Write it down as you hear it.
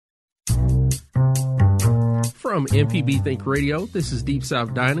From MPB Think Radio, this is Deep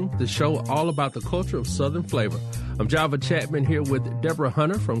South Dining, the show all about the culture of Southern flavor. I'm Java Chapman here with Deborah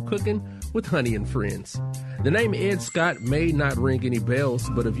Hunter from Cooking with Honey and Friends. The name Ed Scott may not ring any bells,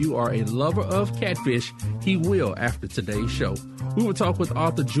 but if you are a lover of catfish, he will after today's show. We will talk with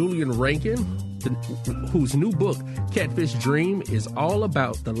author Julian Rankin, whose new book, Catfish Dream, is all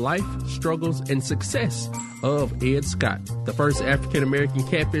about the life, struggles, and success of Ed Scott, the first African-American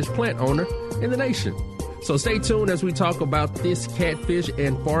catfish plant owner in the nation. So stay tuned as we talk about this catfish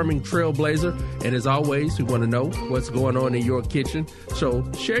and farming trailblazer. And as always, we want to know what's going on in your kitchen.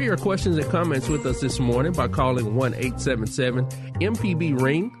 So share your questions and comments with us this morning by calling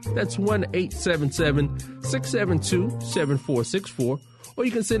 1-877-MPB-RING. That's 1-877-672-7464. Or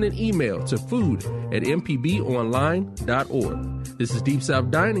you can send an email to food@mpbonline.org. This is Deep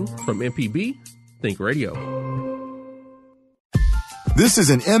South Dining from MPB Think Radio. This is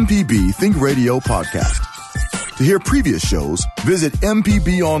an MPB Think Radio podcast. To hear previous shows, visit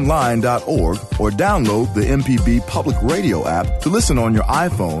mpbonline.org or download the MPB Public Radio app to listen on your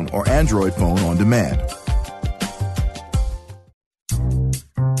iPhone or Android phone on demand.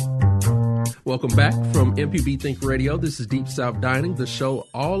 Welcome back from MPB Think Radio. This is Deep South Dining, the show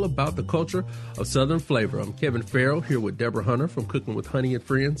all about the culture of Southern flavor. I'm Kevin Farrell here with Deborah Hunter from Cooking with Honey and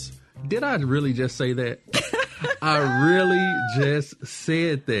Friends. Did I really just say that? I really just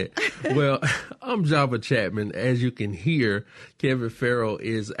said that. Well, I'm Java Chapman. As you can hear, Kevin Farrell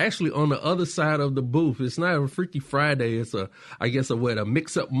is actually on the other side of the booth. It's not a Freaky Friday. It's a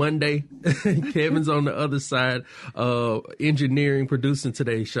mix-up Monday. Kevin's on the other side, engineering, producing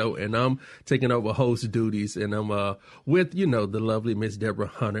today's show, and I'm taking over host duties, and I'm with, the lovely Miss Deborah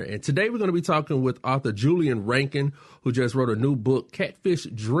Hunter. And today we're going to be talking with author Julian Rankin, who just wrote a new book, Catfish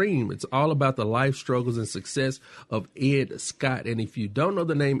Dream. It's all about the life struggles and success of Ed Scott. And if you don't know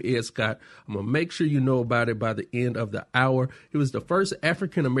the name Ed Scott, I'm going to make sure you know about it by the end of the hour. He was the first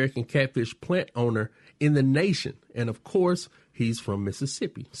African-American catfish plant owner in the nation. And of course, he's from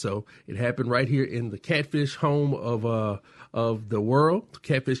Mississippi. So it happened right here in the catfish home of the world, the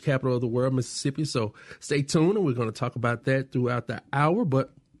catfish capital of the world, Mississippi. So stay tuned, and we're going to talk about that throughout the hour.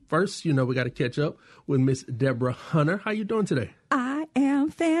 But first, we got to catch up with Miss Deborah Hunter. How you doing today? I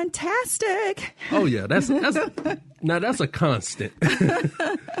am fantastic. Oh yeah, that's a constant.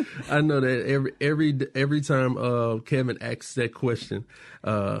 I know that every time Kevin asks that question,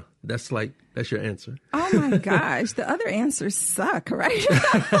 that's your answer. Oh my gosh, the other answers suck, right?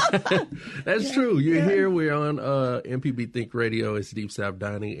 That's true. You're here. We're on MPB Think Radio. It's Deep South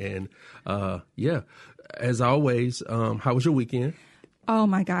Dining, and as always, how was your weekend? Oh,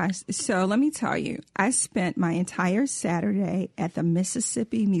 my gosh. So let me tell you, I spent my entire Saturday at the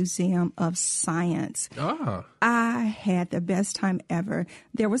Mississippi Museum of Science. I had the best time ever.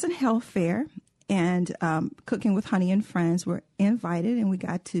 There was a health fair, and Cooking with Honey and Friends were invited, and we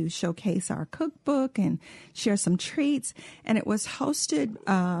got to showcase our cookbook and share some treats. And it was hosted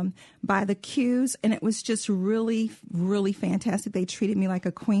by the Q's, and it was just really, really fantastic. They treated me like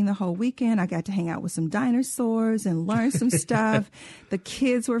a queen the whole weekend. I got to hang out with some dinosaurs and learn some stuff. The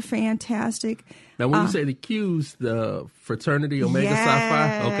kids were fantastic. Now, when you say the Q's, the fraternity Omega Psi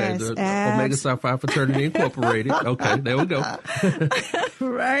Phi? Okay, the Omega Psi Phi Fraternity Incorporated. Okay, there we go.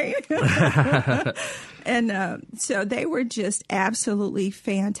 Right. And so they were just absolutely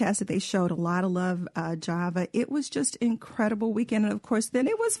fantastic. They showed a lot of love, Java. It was just an incredible weekend. And, of course, then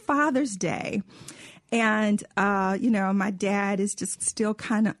it was Father's Day. And, my dad is just still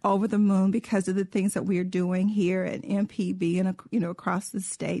kind of over the moon because of the things that we're doing here at MPB and, across the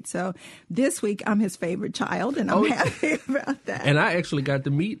state. So this week I'm his favorite child, and I'm happy about that. And I actually got to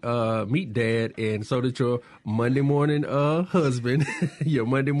meet Dad, and so did your Monday morning husband, your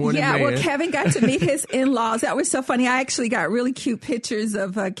Monday morning man. Yeah, well, Kevin got to meet his in-laws. That was so funny. I actually got really cute pictures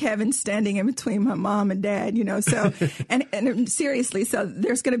of Kevin standing in between my mom and Dad, So, and seriously, so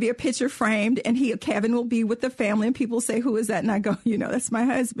there's going to be a picture framed, and Kevin will be with the family, and people say, "Who is that?" And I go, that's my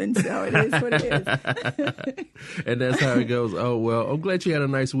husband. So it is what it is. And that's how it goes. Oh, well, I'm glad you had a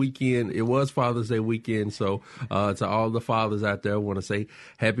nice weekend. It was Father's Day weekend. So to all the fathers out there, I want to say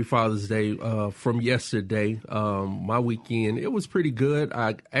happy Father's Day from yesterday. My weekend, it was pretty good.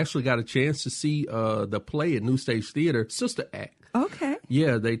 I actually got a chance to see the play at New Stage Theater, Sister Act. Okay.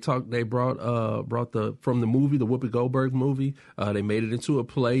 Yeah, they brought from the movie, the Whoopi Goldberg movie. They made it into a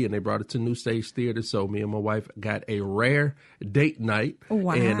play, and they brought it to New Stage Theater. So me and my wife got a rare date night.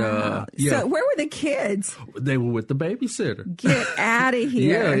 Wow. And, So where were the kids? They were with the babysitter. Get out of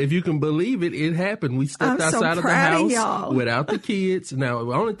here. Yeah, if you can believe it, it happened. We stepped outside of the house without the kids. Now,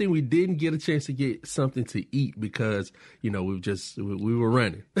 the only thing we didn't get a chance to get something to eat because, we were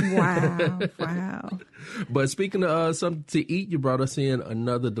running. Wow. But speaking of something to eat, you brought us in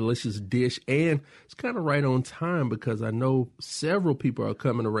another delicious dish, and it's kind of right on time because I know several people are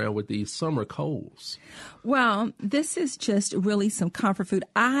coming around with these summer colds. Well, this is just really some comfort food.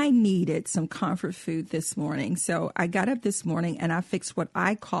 I needed some comfort food this morning. So I got up this morning and I fixed what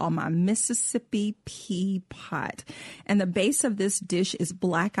I call my Mississippi pea pot. And the base of this dish is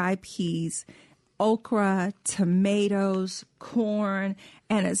black-eyed peas, okra, tomatoes, corn,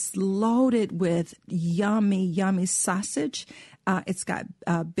 and it's loaded with yummy, yummy sausage. It's got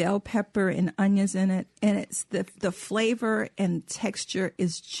bell pepper and onions in it, and it's the flavor and texture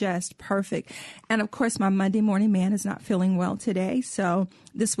is just perfect. And of course, my Monday morning man is not feeling well today, so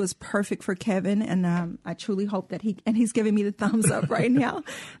this was perfect for Kevin. And I truly hope that he's giving me the thumbs up right now.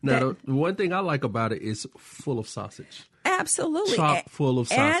 Now, the one thing I like about it is full of sausage. Absolutely, chock full of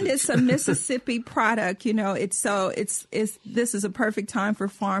sausage, and it's a Mississippi product. This is a perfect time for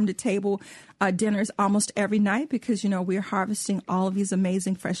farm to table dinners almost every night because we're harvesting all of these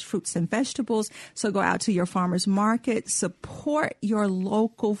amazing fresh fruits and vegetables. So go out to your farmers market, support your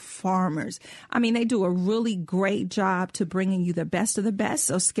local farmers. I mean, they do a really great job to bringing you the best of the best.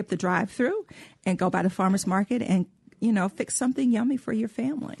 So skip the drive-through and go by the farmers market and fix something yummy for your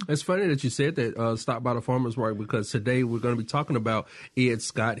family. It's funny that you said that, stop by the farmer's market, because today we're going to be talking about Ed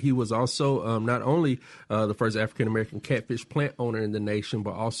Scott. He was also not only the first African-American catfish plant owner in the nation,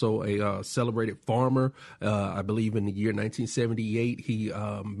 but also a celebrated farmer. I believe in the year 1978, he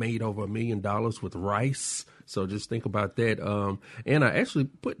made over $1 million with rice. So just think about that. And I actually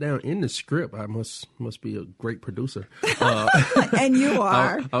put down in the script, I must be a great producer. And you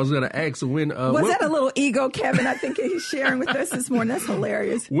are. I was going to ask when. Was that a little ego, Kevin? I think he's sharing with us this morning. That's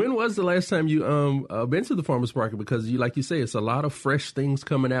hilarious. When was the last time you been to the farmer's market? Because like you say, it's a lot of fresh things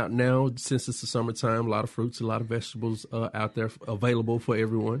coming out now since it's the summertime. A lot of fruits, a lot of vegetables out there available for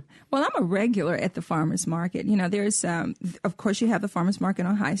everyone. Well, I'm a regular at the farmer's market. There's, of course, you have the farmer's market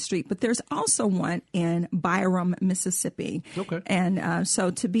on High Street, but there's also one in Byram, Mississippi. Okay. And so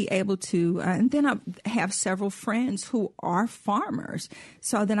to be able to, and then I have several friends who are farmers.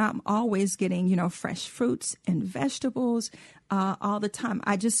 So then I'm always getting, fresh fruits and vegetables all the time.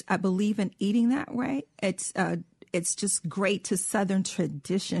 I believe in eating that way. It's just great to Southern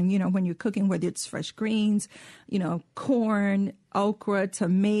tradition, when you're cooking, whether it's fresh greens, corn, okra,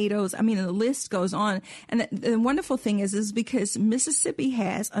 tomatoes. I mean, the list goes on. And the wonderful thing is because Mississippi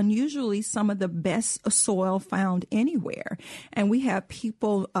has unusually some of the best soil found anywhere. And we have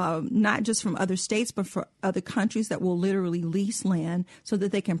people, not just from other states, but from other countries that will literally lease land so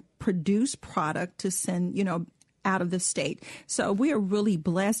that they can produce product to send, out of the state. So we are really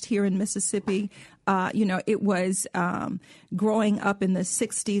blessed here in Mississippi. It was growing up in the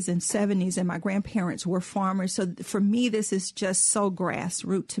 60s and 70s, and my grandparents were farmers. So for me, this is just so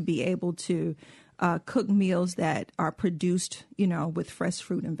grassroots to be able to cook meals that are produced, with fresh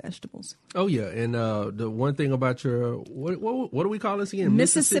fruit and vegetables. Oh, yeah. And the one thing about your, what do we call this again?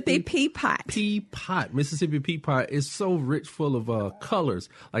 Mississippi pea pot. Pea pot. Mississippi pea pot is so rich, full of colors.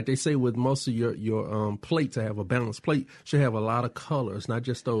 Like they say with most of your plate, to have a balanced plate, should have a lot of colors, not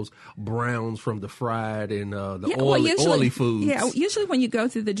just those browns from the fried and oily foods. Yeah, usually when you go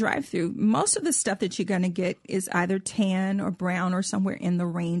through the drive-through, most of the stuff that you're going to get is either tan or brown or somewhere in the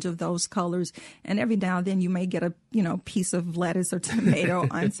range of those colors. And every now and then you may get a, piece of lettuce or tomato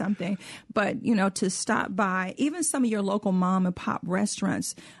on something. But, to stop by even some of your local mom and pop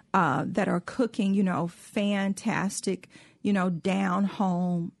restaurants that are cooking, fantastic, down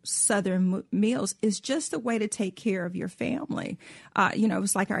home Southern meals is just a way to take care of your family. It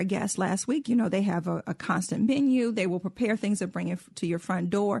was like our guest last week. They have a constant menu. They will prepare things and bring it to your front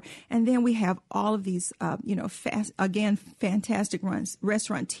door. And then we have all of these, fantastic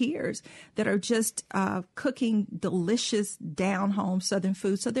restaurateurs that are just cooking delicious down home Southern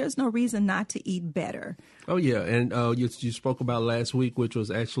food. So there's no reason not to eat better Oh, yeah. And you spoke about last week, which was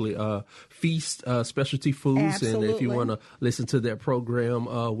actually Feast Specialty Foods. Absolutely. And if you want to listen to that program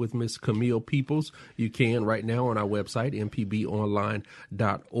with Miss Camille Peoples, you can right now on our website,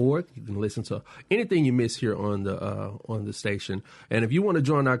 mpbonline.org. You can listen to anything you miss here on the station. And if you want to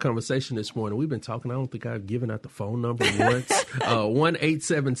join our conversation this morning, we've been talking. I don't think I've given out the phone number once.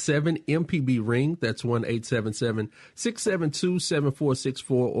 1-877-MPB-RING. That's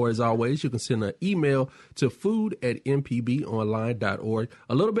 1-877-672-7464. Or as always, you can send an email to food@mpbonline.org.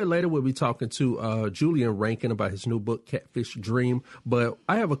 A little bit later, we'll be talking to Julian Rankin about his new book, Catfish Dream. But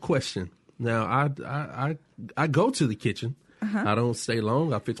I have a question. Now, I go to the kitchen. Uh-huh. I don't stay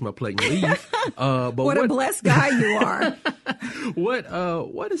long. I fix my plate and leave. But what a blessed guy you are.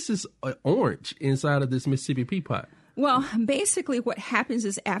 What is this orange inside of this Mississippi pea pot? Well, basically what happens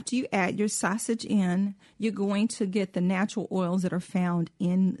is after you add your sausage in, you're going to get the natural oils that are found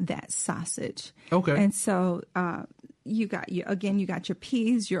in that sausage. Okay. And so you got your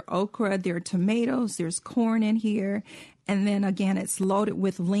peas, your okra, there are tomatoes, there's corn in here. And then again, it's loaded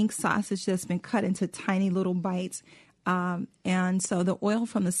with link sausage that's been cut into tiny little bites. And so the oil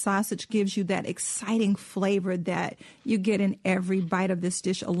from the sausage gives you that exciting flavor that you get in every bite of this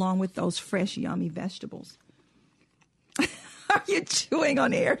dish, along with those fresh, yummy vegetables. Are you chewing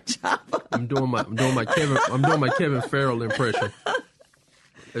on air, Java? I'm doing my Kevin Farrell impression.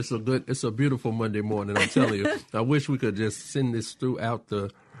 It's a beautiful Monday morning. I'm telling you. I wish we could just send this throughout the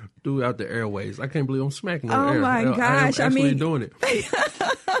airways. I can't believe I'm smacking the air. Oh my gosh! I mean, doing it.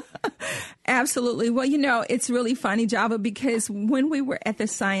 Absolutely. Well, it's really funny, Java, because when we were at the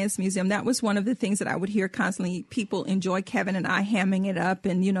Science Museum, that was one of the things that I would hear constantly. People enjoy Kevin and I hamming it up,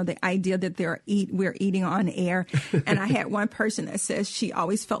 and the idea that we're eating on air. And I had one person that says she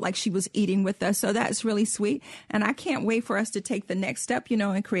always felt like she was eating with us, so that's really sweet. And I can't wait for us to take the next step,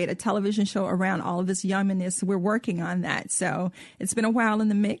 and create a television show around all of this yumminess. We're working on that, so it's been a while in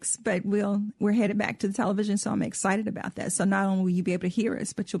the mix, but we're headed back to the television, so I'm excited about that. So not only will you be able to hear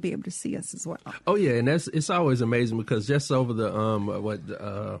us, but you'll be able to see us as well. Oh yeah, and it's always amazing because just over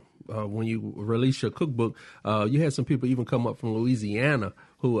the when you release your cookbook, you had some people even come up from Louisiana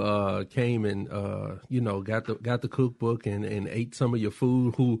who came and got the cookbook and ate some of your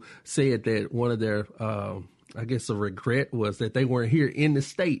food. Who said that one of their I guess a regret was that they weren't here in the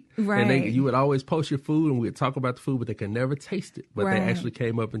state. Right. And you would always post your food and we'd talk about the food, but they could never taste it. But They actually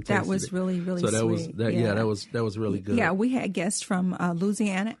came up and tasted it. That was really, really sweet. That was really good. Yeah, we had guests from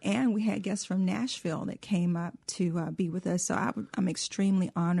Louisiana and we had guests from Nashville that came up to be with us. So I'm extremely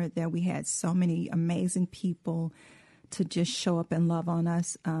honored that we had so many amazing people to just show up and love on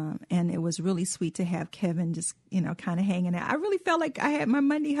us. And it was really sweet to have Kevin just, kind of hanging out. I really felt like I had my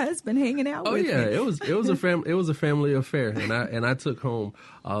Monday husband hanging out with me. It was a family affair. And I took home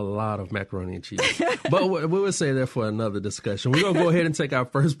a lot of macaroni and cheese. But we will say that for another discussion. We're going to go ahead and take our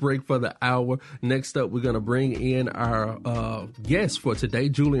first break for the hour. Next up, we're going to bring in our guest for today,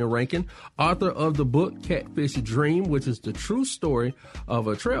 Julian Rankin, author of the book Catfish Dream, which is the true story of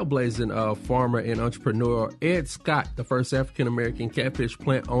a trailblazing farmer and entrepreneur, Ed Scott, the first African-American catfish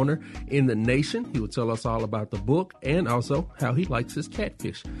plant owner in the nation. He will tell us all about the book and also how he likes his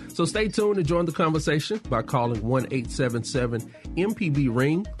catfish. So stay tuned and join the conversation by calling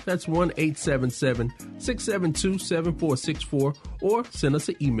 1-877-MPB-RING. That's 1-877-672-7464 or send us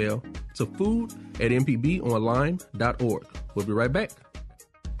an email to food@mpbonline.org. We'll be right back.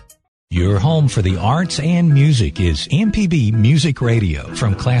 Your home for the arts and music is MPB Music Radio.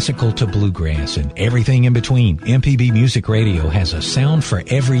 From classical to bluegrass and everything in between, MPB Music Radio has a sound for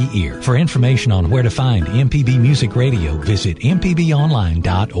every ear. For information on where to find MPB Music Radio, visit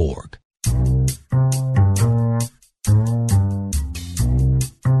mpbonline.org.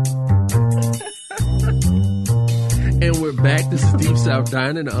 And we're back. This is Deep South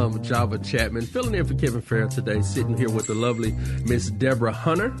Dining. Java Chapman filling in for Kevin Farrell today, sitting here with the lovely Miss Deborah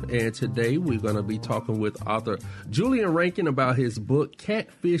Hunter. And today we're going to be talking with author Julian Rankin about his book,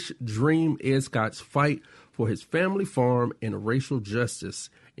 Catfish Dream, Ed Scott's fight for his family farm and racial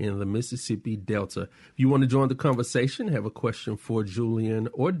justice in the Mississippi Delta. If you want to join the conversation, have a question for Julian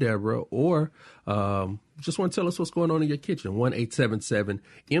or Deborah, or just want to tell us what's going on in your kitchen,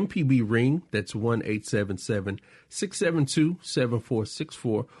 1-877-MPB-RING. That's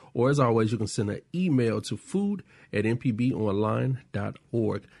 1-877-672-7464. Or as always, you can send an email to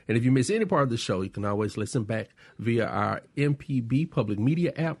food@mpbonline.org. And if you miss any part of the show, you can always listen back via our MPB Public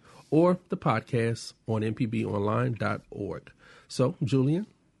Media app or the podcast on mpbonline.org. So, Julian,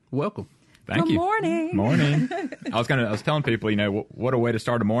 welcome. Thank you. Good morning. Morning. I was telling people, what a way to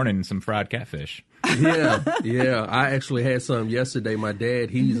start a morning, some fried catfish. Yeah. I actually had some yesterday. My dad,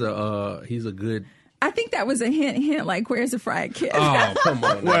 he's a good I think that was a hint, like, where's the fried kid? Oh, come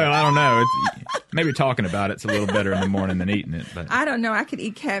on. Well, I don't know. It's, maybe talking about it's a little better in the morning than eating it. But I don't know. I could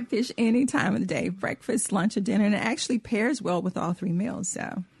eat catfish any time of the day, breakfast, lunch, or dinner, and it actually pairs well with all three meals.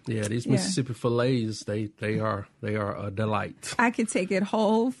 So yeah, these Mississippi fillets, they are a delight. I could take it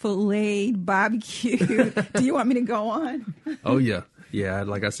whole, filleted, barbecue. Do you want me to go on? Oh, yeah. Yeah,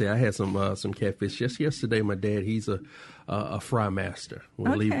 like I said, I had some catfish just yesterday. My dad, he's a fry master.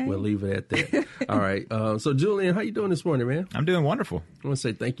 We'll leave it at that. All right. So, Julian, how you doing this morning, man? I'm doing wonderful. I want to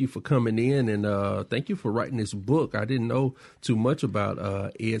say thank you for coming in, and thank you for writing this book. I didn't know too much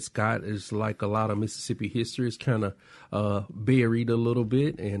about Ed Scott. It's like a lot of Mississippi history. It's kind of buried a little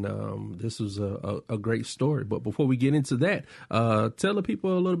bit, and this was a great story. But before we get into that, tell the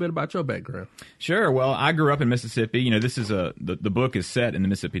people a little bit about your background. Sure. Well, I grew up in Mississippi. You know, this is the book is set in the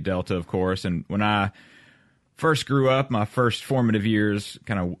Mississippi Delta, of course, and when I first grew up, my first formative years,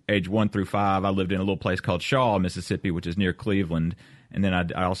 kind of age 1 through 5, I lived in a little place called Shaw, Mississippi, which is near Cleveland. And then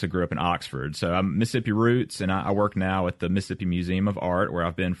I also grew up in Oxford. So I'm Mississippi roots, and I work now at the Mississippi Museum of Art, where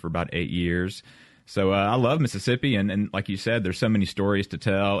I've been for about 8 years. So I love Mississippi, and like you said, there's so many stories to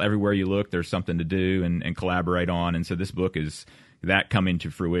tell. Everywhere you look, there's something to do and collaborate on. And so this book is that coming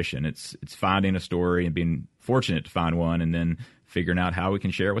to fruition. It's finding a story and being fortunate to find one, and then figuring out how we can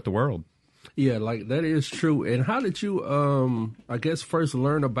share it with the world. Yeah, like that is true. And how did you, I guess, first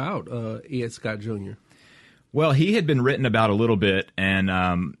learn about Ed Scott Jr.? Well, he had been written about a little bit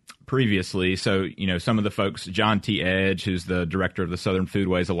and previously. So, you know, some of the folks, John T. Edge, who's the director of the Southern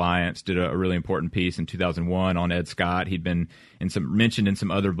Foodways Alliance, did a really important piece in 2001 on Ed Scott. He'd been mentioned in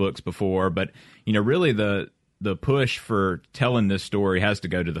some other books before. But, you know, really the push for telling this story has to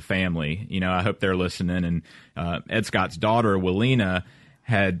go to the family. You know, I hope they're listening. And Ed Scott's daughter, Willena,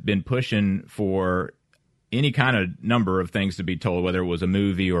 had been pushing for any kind of number of things to be told, whether it was a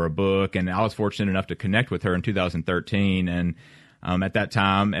movie or a book. And I was fortunate enough to connect with her in 2013. And at that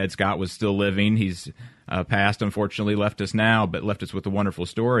time, Ed Scott was still living. He's passed, unfortunately, left us now, but left us with a wonderful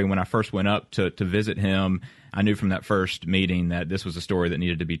story. When I first went up to visit him, I knew from that first meeting that this was a story that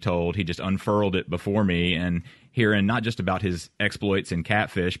needed to be told. He just unfurled it before me, and hearing not just about his exploits in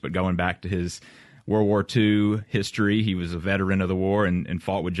catfish, but going back to his World War II history. He was a veteran of the war and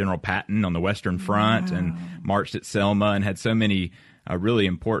fought with General Patton on the Western Front and marched at Selma and had so many really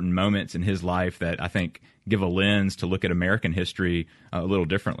important moments in his life that I think give a lens to look at American history a little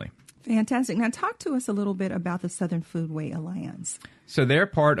differently. Fantastic. Now talk to us a little bit about the Southern Foodway Alliance. So they're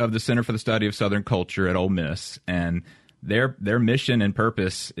part of the Center for the Study of Southern Culture at Ole Miss, and their mission and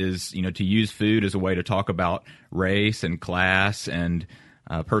purpose is, you know, to use food as a way to talk about race and class and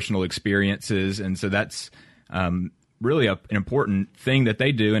personal experiences. And so that's really an important thing that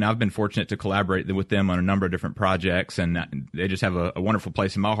they do. And I've been fortunate to collaborate with them on a number of different projects. And they just have a wonderful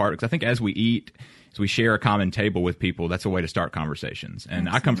place in my heart, because I think as we eat, as we share a common table with people, that's a way to start conversations. And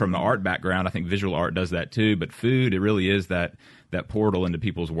Absolutely. I come from the art background. I think visual art does that too. But food, it really is that portal into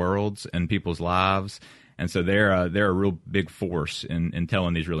people's worlds and people's lives. And so they're a real big force in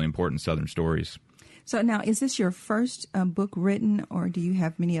telling these really important Southern stories. So now, is this your first book written, or do you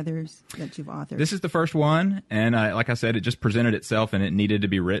have many others that you've authored? This is the first one, and like I said, it just presented itself, and it needed to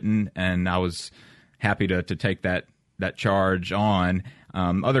be written, and I was happy to take that charge on.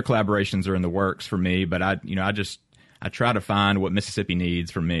 Other collaborations are in the works for me, but I try to find what Mississippi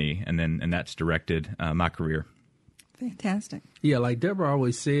needs from me, and that's directed my career. Fantastic. Yeah, like Deborah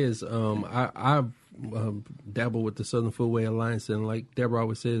always says, I dabble with the Southern Foodway Alliance, and like Deborah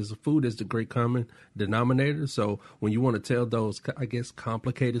always says, food is the great common denominator. So when you want to tell those, I guess,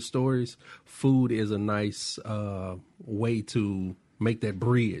 complicated stories, food is a nice way to make that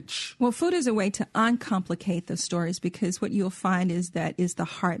bridge. Well, food is a way to uncomplicate the stories, because what you'll find is that is the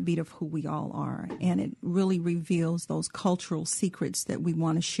heartbeat of who we all are. And it really reveals those cultural secrets that we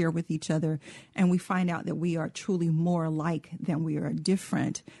want to share with each other. And we find out that we are truly more alike than we are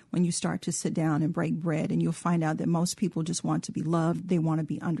different when you start to sit down and break bread. And you'll find out that most people just want to be loved. They want to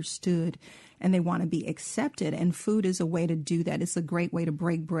be understood, and they want to be accepted. And food is a way to do that. It's a great way to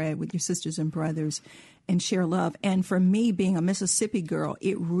break bread with your sisters and brothers and share love. And for me, being a Mississippi girl,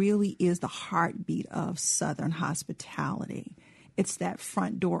 it really is the heartbeat of Southern hospitality. It's that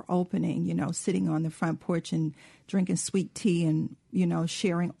front door opening, you know, sitting on the front porch and drinking sweet tea and, you know,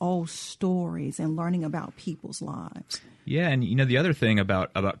 sharing old stories and learning about people's lives. Yeah, and, you know, the other thing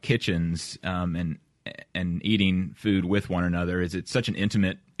about kitchens and eating food with one another is it's such an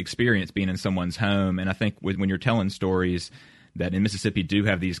intimate experience being in someone's home. And I think when you're telling stories that in Mississippi do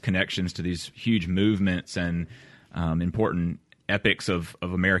have these connections to these huge movements and important epics of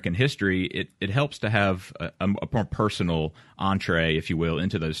American history, it helps to have a more personal entree, if you will,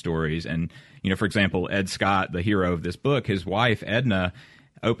 into those stories. And, for example, Ed Scott, the hero of this book, his wife, Edna,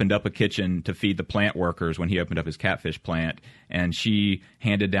 opened up a kitchen to feed the plant workers when he opened up his catfish plant, and she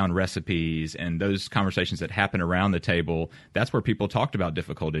handed down recipes, and those conversations that happened around the table, that's where people talked about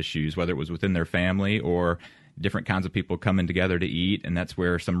difficult issues, whether it was within their family or different kinds of people coming together to eat, and that's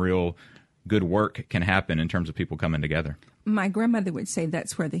where some real good work can happen in terms of people coming together. My grandmother would say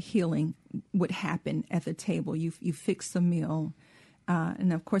that's where the healing would happen, at the table. You fix the meal,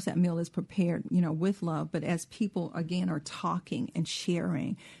 and of course that meal is prepared, with love. But as people, again, are talking and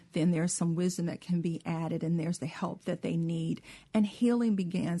sharing, then there's some wisdom that can be added, and there's the help that they need. And healing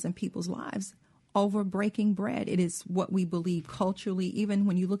begins in people's lives over breaking bread. It is what we believe culturally. Even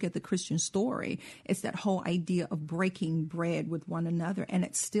when you look at the Christian story, it's that whole idea of breaking bread with one another, and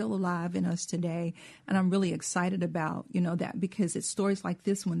it's still alive in us today. And I'm really excited about, that, because it's stories like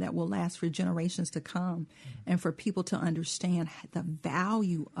this one that will last for generations to come, and for people to understand the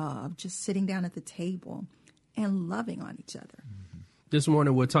value of just sitting down at the table and loving on each other. This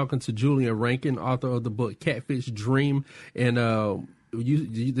morning we're talking to Julia Rankin, author of the book Catfish Dream, and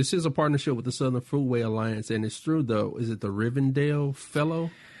this is a partnership with the Southern Foodway Alliance, and it's through is it the Rivendell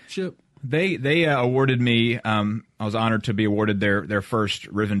Fellowship? They awarded me. I was honored to be awarded their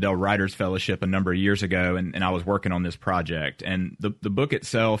first Rivendell Writers Fellowship a number of years ago, and I was working on this project. And the book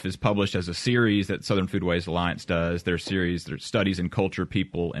itself is published as a series that Southern Foodways Alliance does. Their series, their Studies in Culture,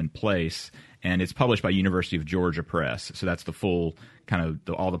 People, and Place, and it's published by University of Georgia Press. So that's the full kind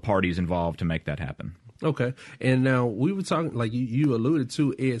of all the parties involved to make that happen. Okay. And now we were talking, like you alluded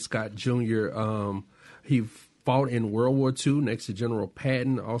to, Ed Scott Jr. He fought in World War II next to General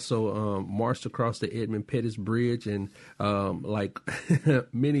Patton, also marched across the Edmund Pettus Bridge, and like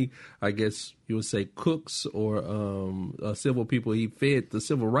many, I guess you would say, cooks or civil people, he fed the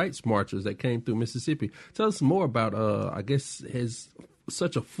civil rights marchers that came through Mississippi. Tell us more about, I guess,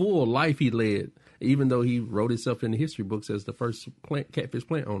 such a full life he led, even though he wrote himself in the history books as the first catfish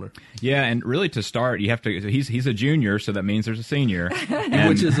plant owner. Yeah, and really to start, you have to. He's a junior, so that means there's a senior,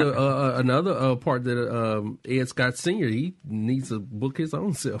 which is another part that Ed Scott Sr. he needs to book his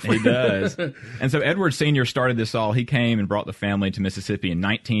own self. He does. And so Edward Sr. started this all. He came and brought the family to Mississippi in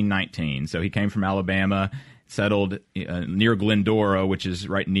 1919. So he came from Alabama, settled near Glendora, which is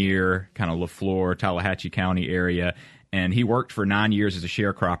right near kind of LaFleur, Tallahatchie County area. And he worked for 9 years as a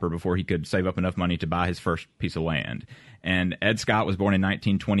sharecropper before he could save up enough money to buy his first piece of land. And Ed Scott was born in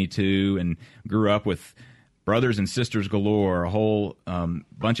 1922 and grew up with brothers and sisters galore, a whole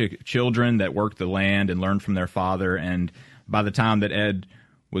bunch of children that worked the land and learned from their father. And by the time that Ed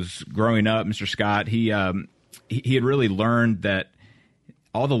was growing up, Mr. Scott, he had really learned that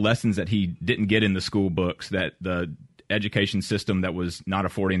all the lessons that he didn't get in the school books, that the education system that was not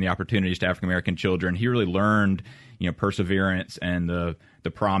affording the opportunities to African American children, he really learned, perseverance and the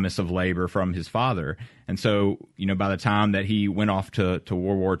promise of labor from his father. And so, by the time that he went off to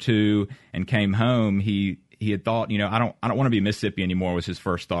World War II and came home, he had thought, I don't want to be Mississippi anymore, was his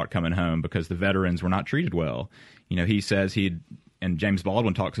first thought coming home, because the veterans were not treated well. He says and James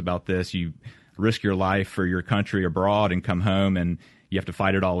Baldwin talks about this, you risk your life for your country abroad and come home and you have to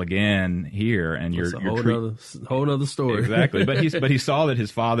fight it all again here, and you're whole other story. Exactly, but he saw that his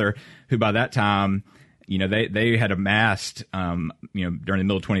father, who by that time, they had amassed, during the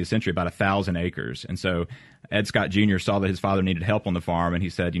middle of the 20th century, about 1,000 acres, and so Ed Scott Jr. saw that his father needed help on the farm, and he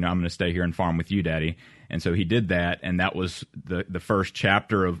said, I'm going to stay here and farm with you, Daddy. And so he did that, and that was the first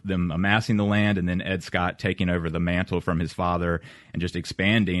chapter of them amassing the land, and then Ed Scott taking over the mantle from his father and just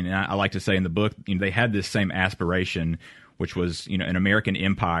expanding. And I like to say in the book, they had this same aspiration, which was, an American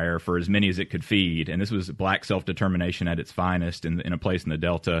empire for as many as it could feed. And this was black self-determination at its finest in a place in the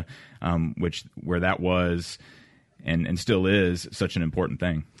Delta, where that was and still is such an important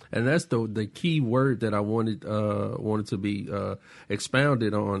thing. And that's the key word that I wanted to be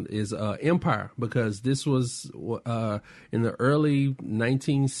expounded on is empire, because this was in the early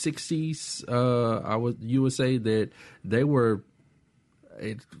 1960s. You would say that they were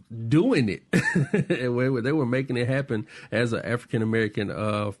doing it. They were making it happen as an African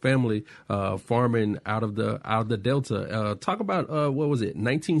American family farming out of the Delta. Talk about what was it,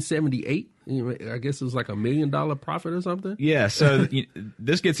 1978? I guess it was like $1 million profit or something. Yeah. So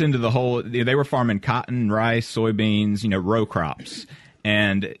this gets into the whole. They were farming cotton, rice, soybeans, row crops,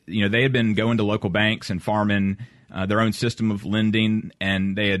 and they had been going to local banks and farming their own system of lending,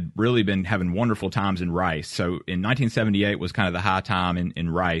 and they had really been having wonderful times in rice. So in 1978 was kind of the high time in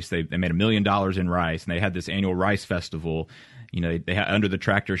rice. They made $1 million in rice, and they had this annual rice festival They had under the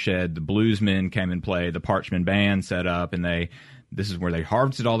tractor shed, the bluesmen came and played, the Parchman Band set up, and this is where they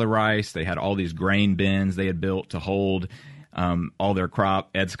harvested all the rice. They had all these grain bins they had built to hold all their crop.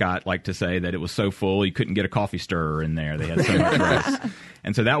 Ed Scott liked to say that it was so full you couldn't get a coffee stirrer in there. They had so much rice.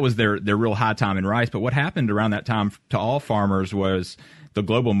 And so that was their real high time in rice. But what happened around that time to all farmers was the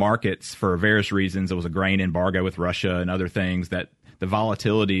global markets, for various reasons, there was a grain embargo with Russia and other things, that the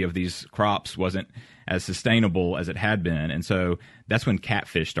volatility of these crops wasn't as sustainable as it had been. And so that's when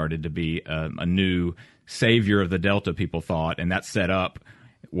catfish started to be a new savior of the Delta, people thought, and that set up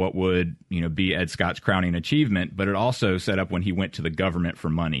what would be Ed Scott's crowning achievement. But it also set up when he went to the government for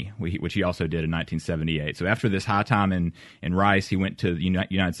money, which he also did in 1978. So after this high time in rice, he went to the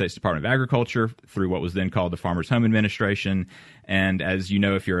United States Department of Agriculture through what was then called the Farmers Home Administration. And as you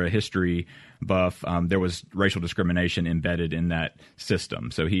know, if you're a history buff, there was racial discrimination embedded in that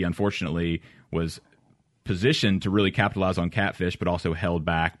system. So he unfortunately was positioned to really capitalize on catfish, but also held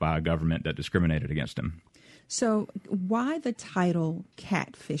back by a government that discriminated against him. So why the title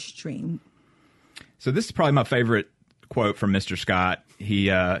Catfish Dream? So this is probably my favorite quote from Mr. Scott.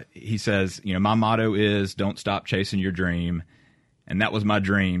 He says, my motto is don't stop chasing your dream. And that was my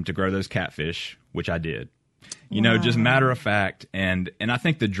dream, to grow those catfish, which I did. Wow. Just matter of fact. And I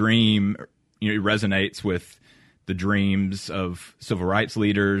think the dream resonates with the dreams of civil rights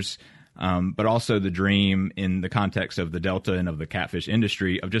leaders, but also the dream in the context of the Delta and of the catfish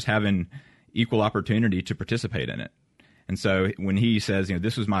industry of just having equal opportunity to participate in it. And so when he says,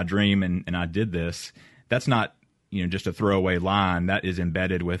 this was my dream and I did this, that's not, just a throwaway line. That is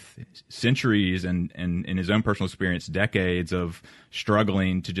embedded with centuries and in his own personal experience, decades of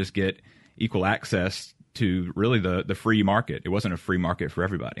struggling to just get equal access to really the free market. It wasn't a free market for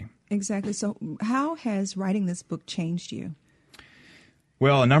everybody. Exactly. So how has writing this book changed you?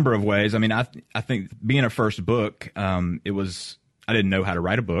 Well, a number of ways. I mean, I think being a first book, I didn't know how to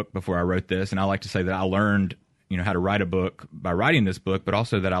write a book before I wrote this, and I like to say that I learned, how to write a book by writing this book, but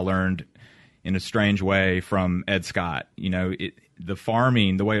also that I learned in a strange way from Ed Scott. The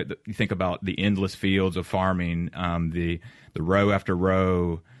farming, the way that you think about the endless fields of farming, the row after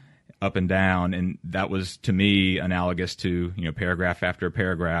row, up and down, and that was to me analogous to paragraph after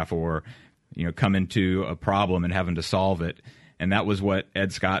paragraph, or coming to a problem and having to solve it, and that was what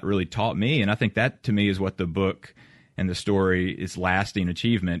Ed Scott really taught me, and I think that to me is what the book and the story is lasting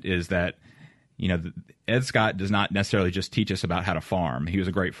achievement, is that Ed Scott does not necessarily just teach us about how to farm. He was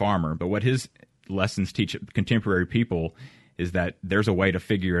a great farmer, but what his lessons teach contemporary people is that there's a way to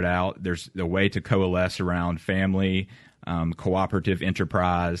figure it out. There's a way to coalesce around family, cooperative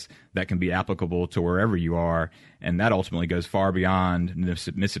enterprise that can be applicable to wherever you are, and that ultimately goes far beyond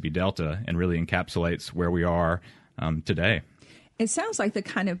the Mississippi Delta and really encapsulates where we are today. It sounds like the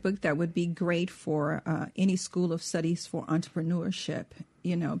kind of book that would be great for any school of studies for entrepreneurship,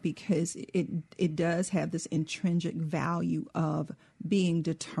 because it does have this intrinsic value of being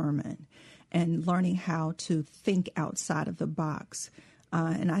determined and learning how to think outside of the box.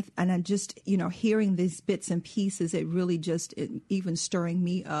 And I just, hearing these bits and pieces, it really just even stirring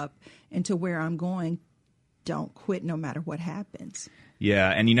me up into where I'm going. Don't quit no matter what happens. Yeah,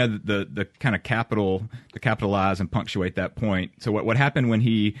 and the kind of capitalize and punctuate that point. So what happened when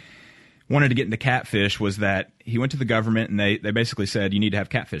he wanted to get into catfish was that he went to the government and they basically said, you need to have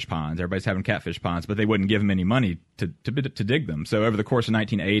catfish ponds. Everybody's having catfish ponds, but they wouldn't give him any money to dig them. So over the course of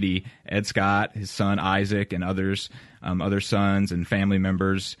 1980, Ed Scott, his son Isaac, and others, other sons and family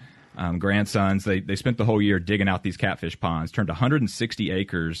members, grandsons, they spent the whole year digging out these catfish ponds, turned 160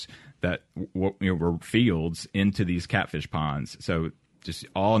 acres that were fields into these catfish ponds. So just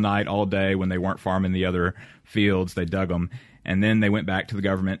all night, all day, when they weren't farming the other fields, they dug them. And then they went back to the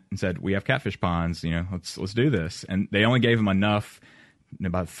government and said, we have catfish ponds, let's do this. And they only gave them enough,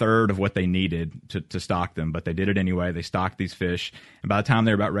 about a third of what they needed to stock them, but they did it anyway. They stocked these fish. And by the time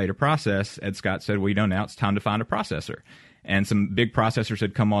they were about ready to process, Ed Scott said, well, now it's time to find a processor. And some big processors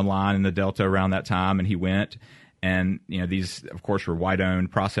had come online in the Delta around that time, and he went. And, these, of course, were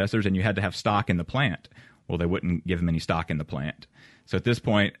white-owned processors, and you had to have stock in the plant. Well, they wouldn't give him any stock in the plant. So at this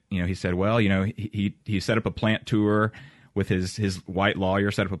point, he said, well, he set up a plant tour with his white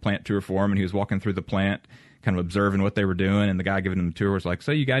lawyer, set up a plant tour for him, and he was walking through the plant, kind of observing what they were doing, and the guy giving him the tour was like,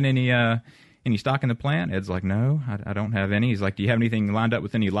 so you got any stock in the plant? Ed's like, no, I don't have any. He's like, do you have anything lined up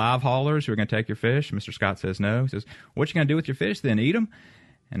with any live haulers who are going to take your fish? Mr. Scott says no. He says, what you going to do with your fish then, eat them?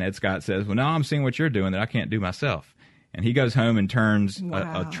 And Ed Scott says, well, no, I'm seeing what you're doing that I can't do myself. And he goes home and turns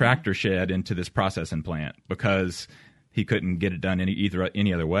a tractor shed into this processing plant because he couldn't get it done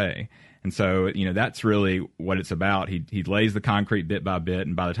any other way. And so, that's really what it's about. He lays the concrete bit by bit,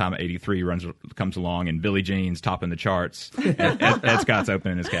 and by the time 83 comes along and Billie Jean's topping the charts, Ed Scott's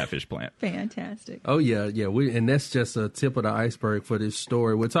opening his catfish plant. Fantastic. Oh, yeah. And that's just a tip of the iceberg for this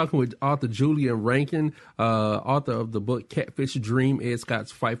story. We're talking with author Julian Rankin, author of the book Catfish Dream, Ed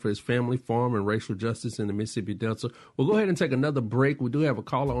Scott's Fight for His Family, Farm, and Racial Justice in the Mississippi Delta. We'll go ahead and take another break. We do have a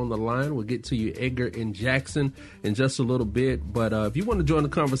caller on the line. We'll get to you, Edgar in Jackson, in just a little bit. But if you want to join the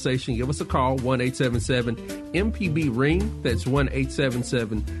conversation, give us a call, 1-877-MPB-RING. That's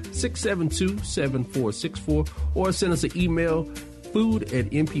 1-877-672-7464. Or send us an email,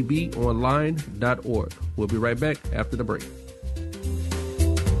 food@mpbonline.org. We'll be right back after the break.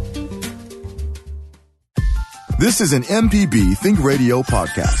 This is an MPB Think Radio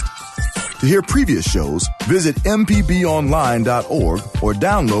podcast. To hear previous shows, visit mpbonline.org or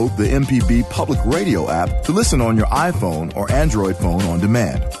download the MPB Public Radio app to listen on your iPhone or Android phone on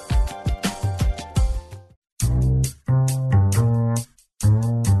demand.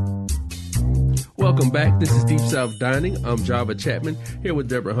 Welcome back. This is Deep South Dining. I'm Java Chapman, here with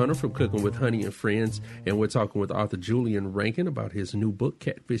Deborah Hunter from Cooking with Honey and Friends, and we're talking with author Julian Rankin about his new book,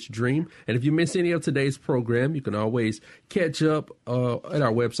 Catfish Dream. And if you miss any of today's program, you can always catch up at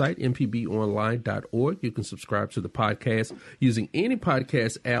our website, mpbonline.org. You can subscribe to the podcast using any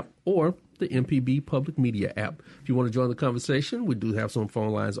podcast app or the MPB Public Media app. If you want to join the conversation, we do have some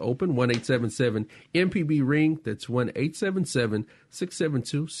phone lines open, 1-877-MPB-RING. That's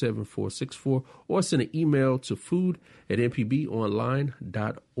 1-877-672-7464. Or send an email to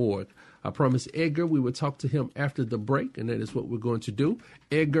food@mpbonline.org. I promised Edgar we would talk to him after the break, and that is what we're going to do.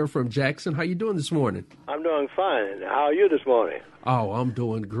 Edgar from Jackson, how you doing this morning? I'm doing fine. How are you this morning? Oh, I'm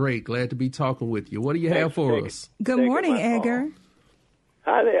doing great. Glad to be talking with you. What do you have for us? Good morning, Edgar.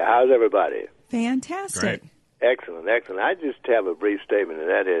 Hi there. How's everybody? Fantastic. Great. Excellent. I just have a brief statement, and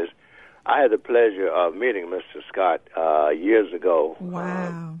that is, I had the pleasure of meeting Mr. Scott years ago.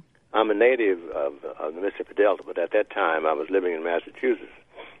 Wow. I'm a native of the Mississippi Delta, but at that time I was living in Massachusetts.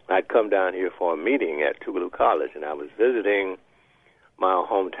 I'd come down here for a meeting at Tougaloo College, and I was visiting my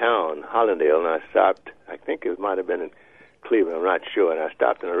hometown, Hollandale, and I stopped, I think it might have been in Cleveland, I'm not sure, and I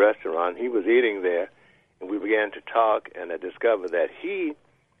stopped in a restaurant. He was eating there, and we began to talk, and I discovered that he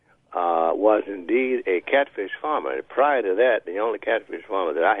was indeed a catfish farmer. And prior to that, the only catfish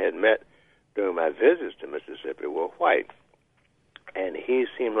farmer that I had met during my visits to Mississippi were white. And he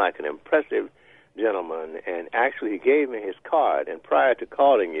seemed like an impressive gentleman, and actually he gave me his card. And prior to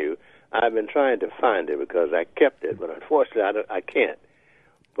calling you, I've been trying to find it because I kept it, but unfortunately I can't.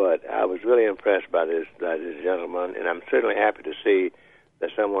 But I was really impressed by this gentleman, and I'm certainly happy to see that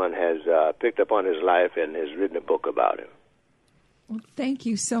someone has picked up on his life and has written a book about him. Well, thank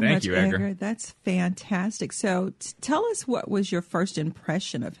you so much, Edgar. That's fantastic. So tell us, what was your first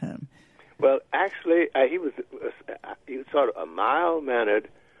impression of him? Well, actually, he was sort of a mild-mannered,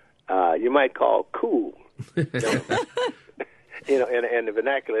 you might call cool. In the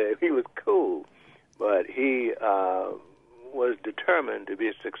vernacular, he was cool, but he was determined to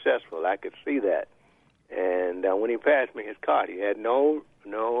be successful. I could see that. And when he passed me his card, he had no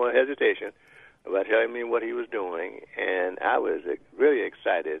hesitation about telling me what he was doing, and I was really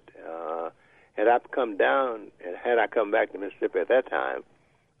excited. Had I come back to Mississippi at that time,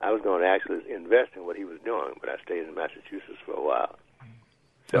 I was going to actually invest in what he was doing, but I stayed in Massachusetts for a while.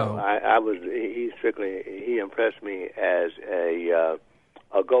 So he impressed me as a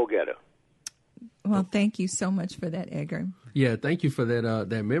go-getter. Well, thank you so much for that, Edgar. Yeah, thank you for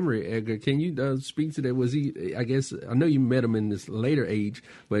that memory, Edgar. Can you speak to that? Was he, I guess, I know you met him in this later age,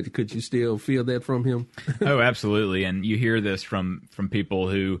 but could you still feel that from him? Oh, absolutely. And you hear this from people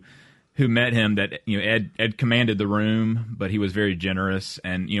who met him, that Ed commanded the room, but he was very generous.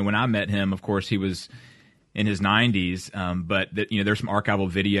 And when I met him, of course, he was in his 90s, but there's some archival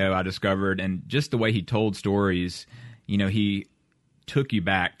video I discovered, and just the way he told stories, he took you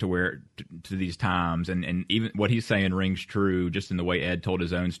back to these times, and even what he's saying rings true just in the way Ed told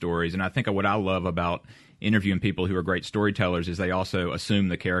his own stories. And I think what I love about interviewing people who are great storytellers is they also assume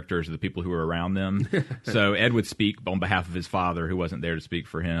the characters of the people who are around them. So Ed would speak on behalf of his father, who wasn't there to speak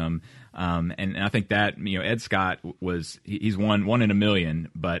for him. And I think that, Ed Scott he's one in a million,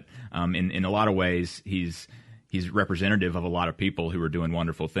 but in a lot of ways, he's representative of a lot of people who are doing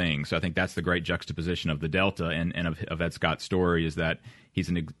wonderful things. So I think that's the great juxtaposition of the Delta and of Ed Scott's story, is that he's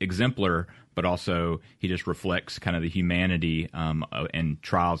an exemplar, but also he just reflects kind of the humanity and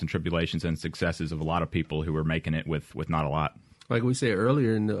trials and tribulations and successes of a lot of people who are making it with not a lot. like we said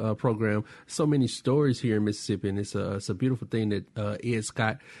earlier in the program, so many stories here in Mississippi, and it's a beautiful thing that Ed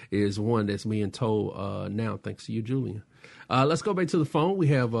Scott is one that's being told now, thanks to you, Julian. Let's go back to the phone. We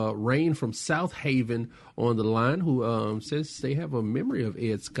have Rain from South Haven on the line who says they have a memory of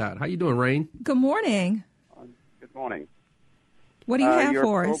Ed Scott. How you doing, Rain? Good morning. Good morning. What do you have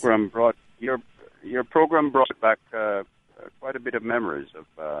for us? Your program brought back quite a bit of memories of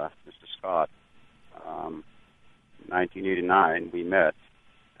Mr. Scott. 1989, we met,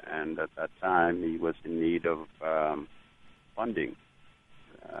 and at that time he was in need of funding,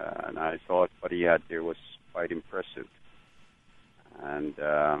 and I thought what he had there was quite impressive. And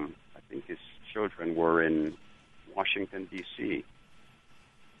I think his children were in Washington, D.C.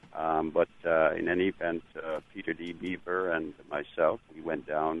 But in any event, Peter D. Beaver and myself, we went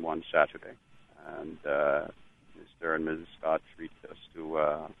down one Saturday, and Mr. and Mrs. Scott treated us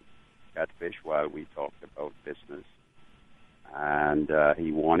to catfish while we talked about business. And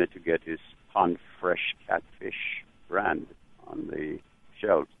he wanted to get his Pond Fresh Catfish brand on the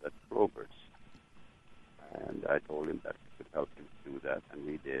shelves at Grover's. And I told him that we could help him do that, and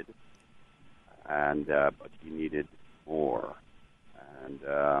we did. And but he needed more.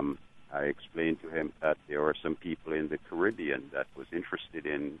 And I explained to him that there were some people in the Caribbean that was interested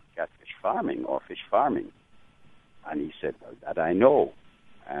in catfish farming or fish farming. And he said, well, that I know.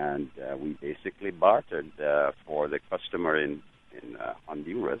 And we basically bartered for the customer in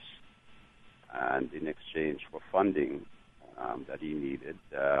Honduras. And in exchange for funding that he needed,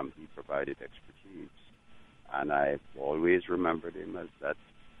 he provided expertise. And I've always remembered him as that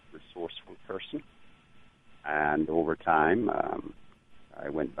resourceful person. And over time, I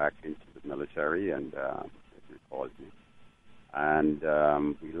went back into the military, and he called me. And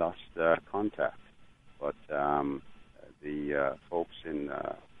we lost contact. But the folks in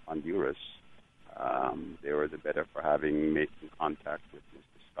Honduras, they were the better for making contact with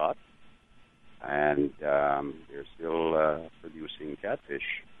Mr. Scott. And they're still producing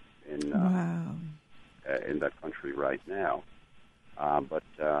catfish in that country right now. But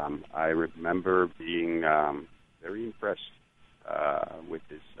I remember being very impressed with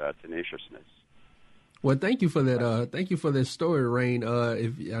his tenaciousness. Well, thank you for that. Thank you for that story, Rain.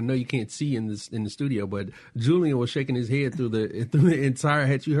 I know you can't see in the studio, but Julian was shaking his head through the entire.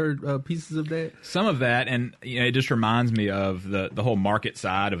 Had you heard pieces of that? Some of that, and it just reminds me of the whole market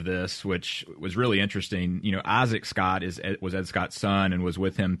side of this, which was really interesting. Isaac Scott was Ed Scott's son and was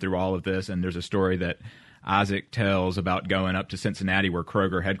with him through all of this. And there's a story that Isaac tells about going up to Cincinnati, where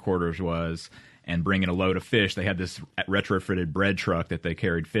Kroger headquarters was, and bringing a load of fish. They had this retrofitted bread truck that they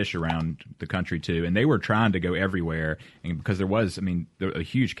carried fish around the country to, and they were trying to go everywhere. And because there was, a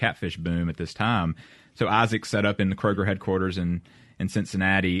huge catfish boom at this time. So Isaac set up in the Kroger headquarters in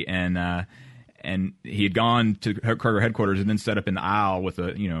Cincinnati, and he had gone to Kroger headquarters and then set up in the aisle with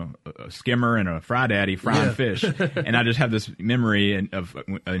a skimmer and a fry daddy frying fish. And I just have this memory of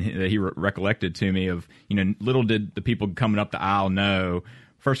that he recollected to me of, little did the people coming up the aisle know.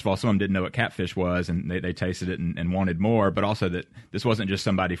 First of all, some of them didn't know what catfish was, and they tasted it and wanted more, but also that this wasn't just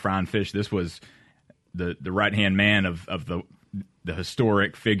somebody frying fish. This was the right-hand man of the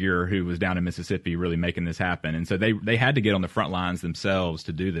historic figure who was down in Mississippi really making this happen. And so they had to get on the front lines themselves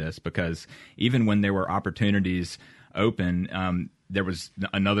to do this, because even when there were opportunities open, there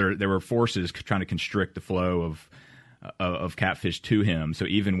were forces trying to constrict the flow of catfish to him. So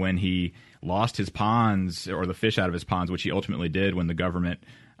even when he lost his ponds, or the fish out of his ponds, which he ultimately did when the government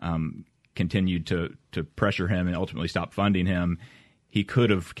continued to pressure him and ultimately stopped funding him, he could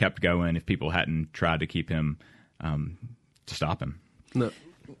have kept going if people hadn't tried to keep him, to stop him. No.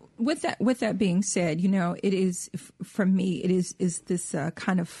 With that being said, it is, for me, it is this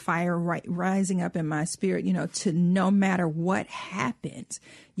kind of fire rising up in my spirit, to no matter what happens,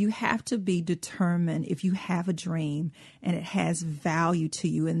 you have to be determined if you have a dream and it has value to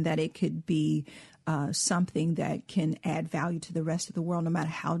you, and that it could be something that can add value to the rest of the world, no matter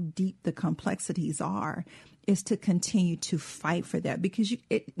how deep the complexities are, is to continue to fight for that, because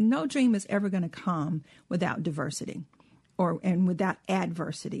no dream is ever going to come without diversity. And without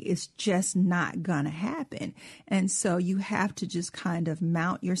adversity. It's just not going to happen. And so you have to just kind of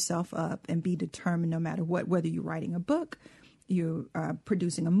mount yourself up and be determined, no matter what, whether you're writing a book, you're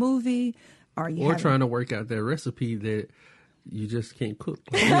producing a movie, or trying to work out that recipe that you just can't cook.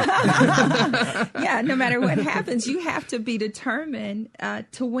 Yeah, no matter what happens, you have to be determined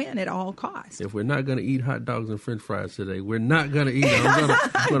to win at all costs. If we're not going to eat hot dogs and French fries today, we're not going to eat it.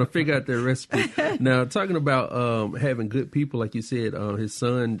 I'm going to figure out their recipe. Now, talking about having good people, like you said, his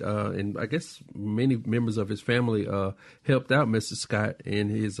son and I guess many members of his family helped out Mr. Scott in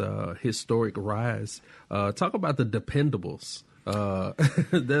his historic rise. Talk about the Dependables.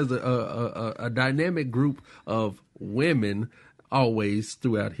 There's a dynamic group of women always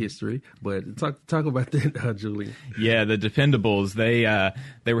throughout history, but talk about that, Julian. Yeah, the Dependables,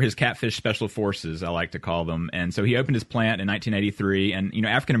 they were his catfish special forces, I like to call them. And so he opened his plant in 1983, and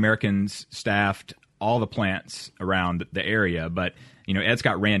African Americans staffed all the plants around the area, but Ed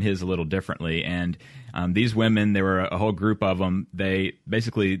Scott ran his a little differently. And these women, there were a whole group of them. They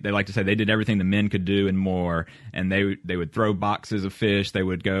like to say they did everything the men could do and more. And they would throw boxes of fish. They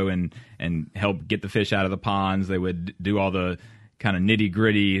would go and help get the fish out of the ponds. They would do all the kind of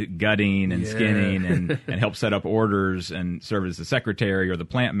nitty-gritty gutting and skinning and help set up orders and serve as the secretary or the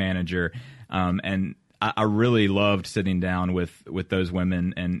plant manager. And I really loved sitting down with those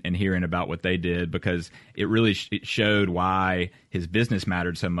women and hearing about what they did, because it really it showed why his business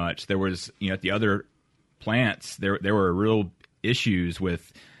mattered so much. There was, at the other plants, there were real issues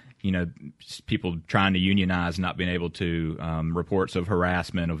with, people trying to unionize, not being able to, reports of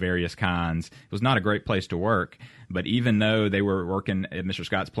harassment of various kinds. It was not a great place to work. But even though they were working at Mr.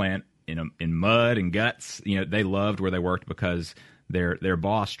 Scott's plant in mud and guts, they loved where they worked because their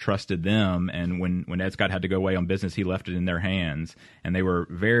boss trusted them. And when Ed Scott had to go away on business, he left it in their hands. And they were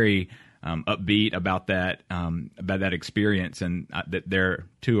very upbeat about that experience. And they're,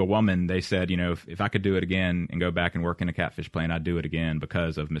 to a woman, they said, if I could do it again and go back and work in a catfish plant, I'd do it again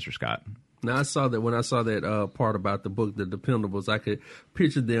because of Mr. Scott. Now, I saw that when I saw that part about the book, The Dependables, I could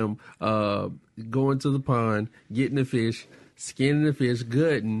picture them going to the pond, getting the fish, skinning the fish,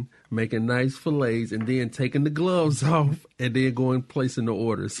 gutting, making nice fillets, and then taking the gloves off and then going placing the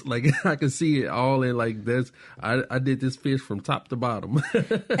orders. Like, I can see it all in, like, I did this fish from top to bottom.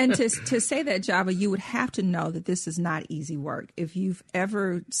 And to say that, Java, you would have to know that this is not easy work. If you've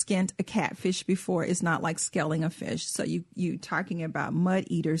ever skinned a catfish before, it's not like scaling a fish. So you talking about mud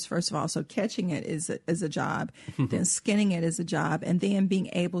eaters, first of all. So catching it is a job, then skinning it is a job, and then being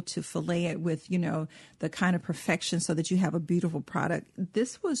able to fillet it with, the kind of perfection so that you have a beautiful product.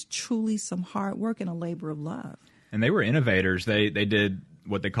 This was truly some hard work and a labor of love. And they were innovators. They did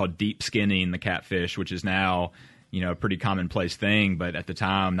what they called deep skinning the catfish, which is now, a pretty commonplace thing. But at the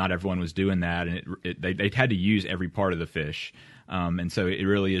time, not everyone was doing that, and they had to use every part of the fish. And so it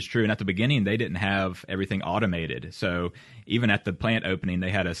really is true. And at the beginning, they didn't have everything automated. So even at the plant opening,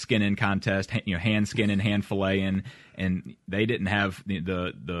 they had a skin-in contest, hand skinning, hand filleting, and they didn't have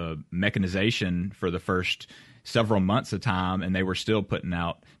the mechanization for the first several months of time, and they were still putting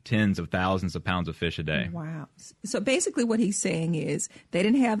out tens of thousands of pounds of fish a day. Wow. So basically what he's saying is they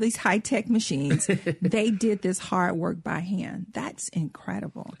didn't have these high-tech machines. They did this hard work by hand. That's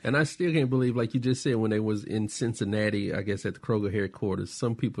incredible. And I still can't believe, like you just said, when they was in Cincinnati, I guess at the Kroger headquarters,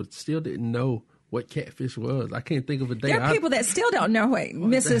 some people still didn't know what catfish was. I can't think of a day. There are people that still don't know what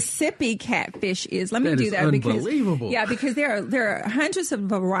Mississippi catfish is. Let me do that because there are hundreds of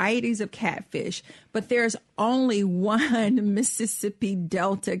varieties of catfish, but there's only one Mississippi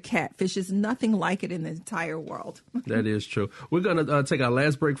Delta catfish. There's nothing like it in the entire world. That is true. We're going to take our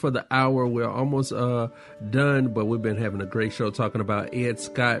last break for the hour. We're almost done, but we've been having a great show talking about Ed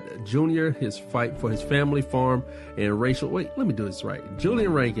Scott Jr., his fight for his family farm and racial. Wait, let me do this right.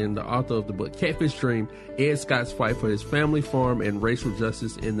 Julian Rankin, the author of the book Catfish Dream, Ed Scott's fight for his family farm and racial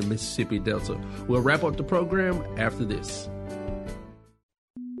justice in the Mississippi Delta. We'll wrap up the program after this.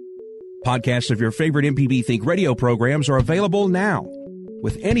 Podcasts of your favorite MPB Think Radio programs are available now.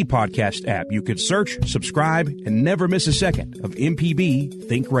 With any podcast app, you could search, subscribe, and never miss a second of MPB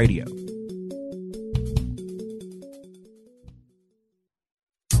Think Radio.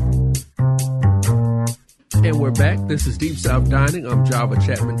 And we're back. This is Deep South Dining. I'm Java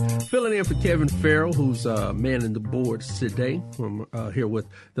Chapman, filling in for Kevin Farrell, who's manning the boards today. I'm here with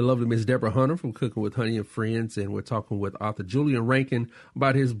the lovely Miss Deborah Hunter from Cooking with Honey and Friends, and we're talking with author Julian Rankin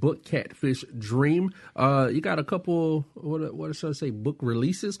about his book, Catfish Dream. You got a couple, what should I say, book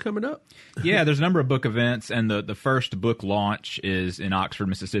releases coming up? Yeah, there's a number of book events, and the first book launch is in Oxford,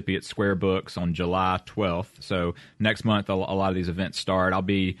 Mississippi at Square Books on July 12th. So next month, a lot of these events start. I'll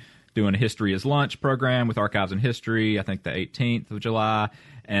be doing a History is Lunch program with Archives and History, I think the 18th of July,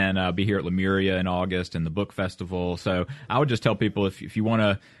 and I'll be here at Lemuria in August and the book festival. So I would just tell people if you want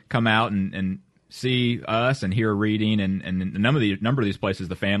to come out and see us and hear a reading, and a number of these places,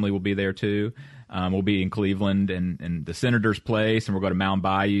 the family will be there too. We'll be in Cleveland and the Senator's Place, and we'll go to Mound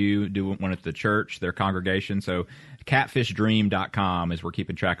Bayou, do one at the church, their congregation. So catfishdream.com is we're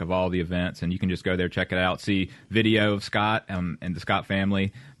keeping track of all the events, and you can just go there, check it out, see video of Scott and the Scott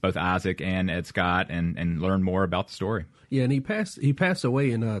family, both Isaac and Ed Scott, and learn more about the story. Yeah, and he passed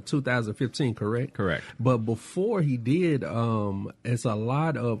away in 2015, correct? Correct. But before he did, it's a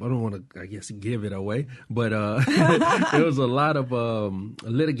lot of, I don't want to, I guess, give it away, but there was a lot of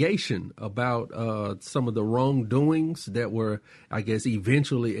litigation about some of the wrongdoings that were, I guess,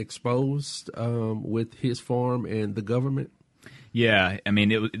 eventually exposed with his farm and the government. Yeah, I mean,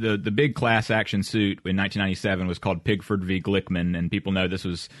 the big class action suit in 1997 was called Pigford v. Glickman, and people know this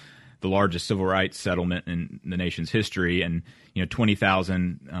was the largest civil rights settlement in the nation's history, and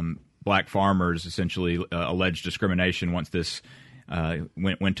 20,000 black farmers essentially alleged discrimination once this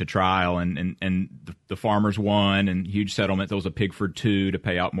went to trial, and the farmers won, and huge settlement. There was a Pigford 2 to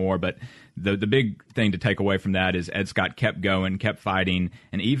pay out more, but the big thing to take away from that is Ed Scott kept going, kept fighting,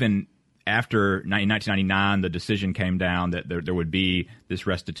 and even after 1999, the decision came down that there would be this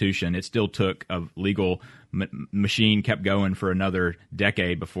restitution. It still took a legal machine, kept going for another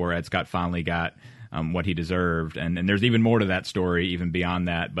decade before Ed Scott finally got what he deserved. And there's even more to that story, even beyond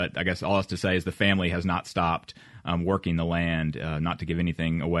that. But I guess all that's to say is the family has not stopped working the land, not to give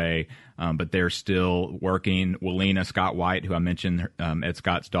anything away, but they're still working. Walina Scott White, who I mentioned, Ed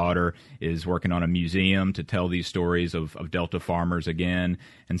Scott's daughter, is working on a museum to tell these stories of Delta farmers again.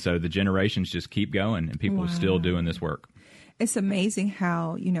 And so the generations just keep going, and people are still doing this work. It's amazing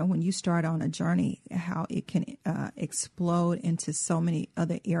how, when you start on a journey, how it can explode into so many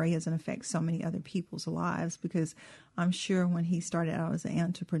other areas and affect so many other people's lives. Because I'm sure when he started out as an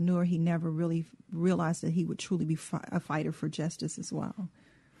entrepreneur, he never really realized that he would truly be a fighter for justice as well.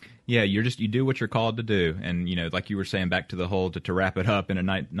 Yeah, you do what you're called to do. And, like you were saying, back to the whole, to wrap it up in a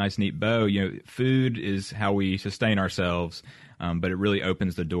nice, neat bow, food is how we sustain ourselves, but it really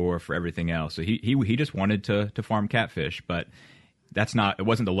opens the door for everything else. So he just wanted to farm catfish, but it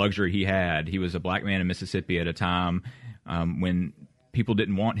wasn't the luxury he had. He was a black man in Mississippi at a time when people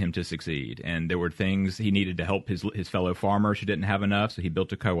didn't want him to succeed, and there were things he needed to help his fellow farmers who didn't have enough, so he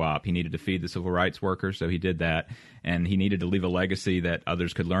built a co-op. He needed to feed the civil rights workers, so he did that, and he needed to leave a legacy that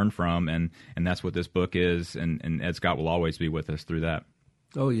others could learn from, and that's what this book is, and Ed Scott will always be with us through that.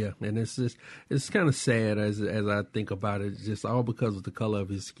 Oh yeah, and it's kind of sad as I think about it, just all because of the color of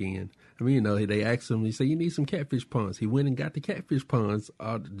his skin. I mean, they asked him, he said, "You need some catfish ponds." He went and got the catfish ponds,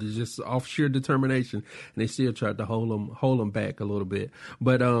 just off sheer determination, and they still tried to hold him back a little bit.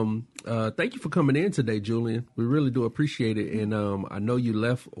 But thank you for coming in today, Julian. We really do appreciate it, and I know you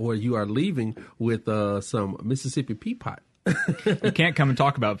left, or you are leaving, with some Mississippi pea pot. You can't come and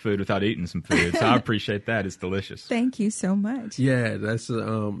talk about food without eating some food, so I appreciate that. It's delicious. Thank you so much. Yeah, that's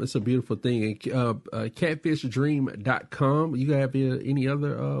it's a beautiful thing. Catfishdream.com. You have any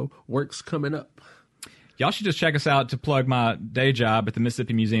other works coming up? Y'all should just check us out to plug my day job at the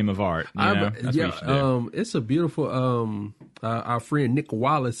Mississippi Museum of Art. It's a beautiful. Our friend Nick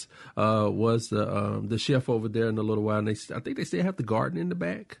Wallace was the chef over there in a little while, and I think they still have the garden in the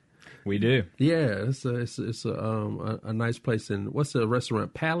back. We do. Yeah, it's a nice place. And what's the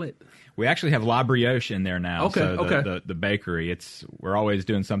restaurant? Palette? We actually have La Brioche in there now. Okay, so the bakery. We're always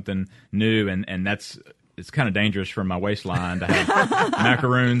doing something new, and it's kind of dangerous for my waistline to have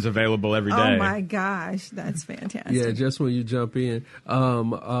macaroons available every day. Oh my gosh, that's fantastic. Yeah, just when you jump in.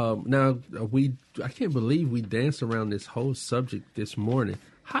 Now I can't believe we danced around this whole subject this morning.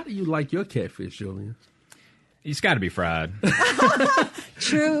 How do you like your catfish, Julian? It's got to be fried.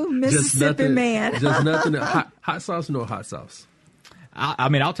 True Mississippi man. Just nothing. Hot sauce, no hot sauce. I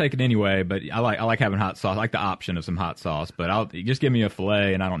mean, I'll take it anyway, but I like having hot sauce. I like the option of some hot sauce, but just give me a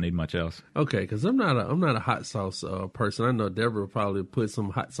filet, and I don't need much else. Okay, because I'm not a hot sauce person. I know Deborah probably put some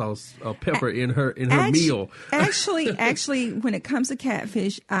hot sauce pepper in her meal. Actually, when it comes to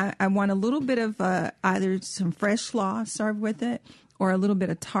catfish, I want a little bit of either some fresh slaw served with it, or a little bit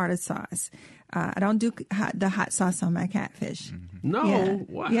of tartar sauce. I don't do the hot sauce on my catfish. No, yeah.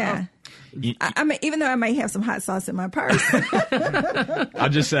 Wow. Yeah. I mean, even though I may have some hot sauce in my purse. I'll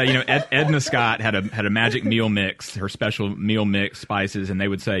just say, Edna Scott had a magic meal mix, her special meal mix spices, and they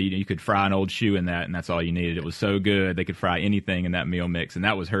would say you could fry an old shoe in that, and that's all you needed. It was so good they could fry anything in that meal mix, and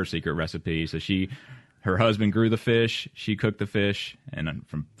that was her secret recipe. So her husband grew the fish, she cooked the fish, and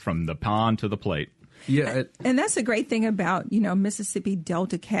from the pond to the plate. Yeah, and that's a great thing about Mississippi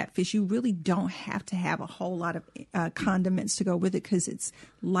Delta catfish. You really don't have to have a whole lot of condiments to go with it because it's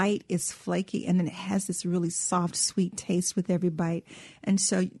light, it's flaky, and then it has this really soft, sweet taste with every bite. And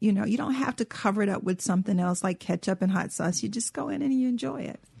so you don't have to cover it up with something else like ketchup and hot sauce. You just go in and you enjoy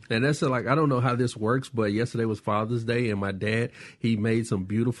it. And that's like, I don't know how this works, but yesterday was Father's Day, and my dad, he made some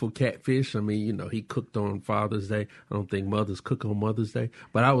beautiful catfish. I mean, you know, he cooked on Father's Day. I don't think mothers cook on Mother's Day,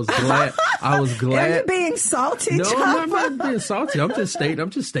 but I was glad. Are you being salty? No, I'm not being salty. I'm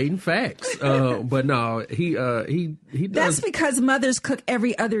just stating facts. But no, he does. That's because mothers cook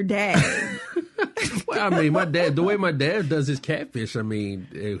every other day. Well, I mean, the way my dad does his catfish, I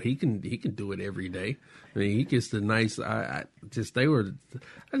mean, he can do it every day. I mean, he gets the nice. Do I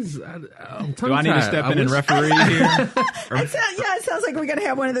need to step in and referee here? It sounds like we're gonna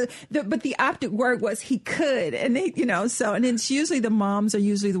have one of but the optic word was he could, and they, you know, so, and it's usually the moms are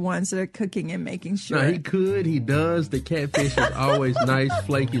usually the ones that are cooking and making sure. No, he could, he does. The catfish is always nice,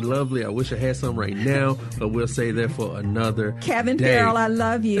 flaky, lovely. I wish I had some right now, but we'll save that for another Kevin day. Farrell, I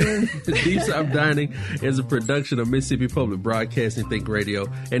love you. Deep South Dining is a production of Mississippi Public Broadcasting Think Radio,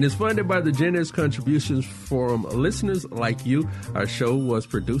 and is funded by the generous contributions from listeners like you. Our show was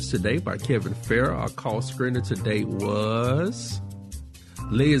produced today by Kevin Farrell. Our call screener today was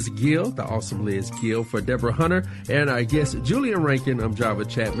Liz Gill, the awesome Liz Gill. For Deborah Hunter and our guest Julian Rankin, I'm Java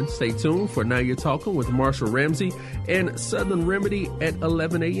Chapman. Stay tuned for Now You're Talking with Marshall Ramsey and Southern Remedy at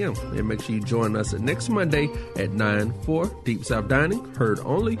 11 a.m. And make sure you join us next Monday at 9 for Deep South Dining, heard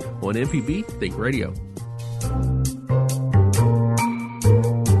only on MPB Think Radio.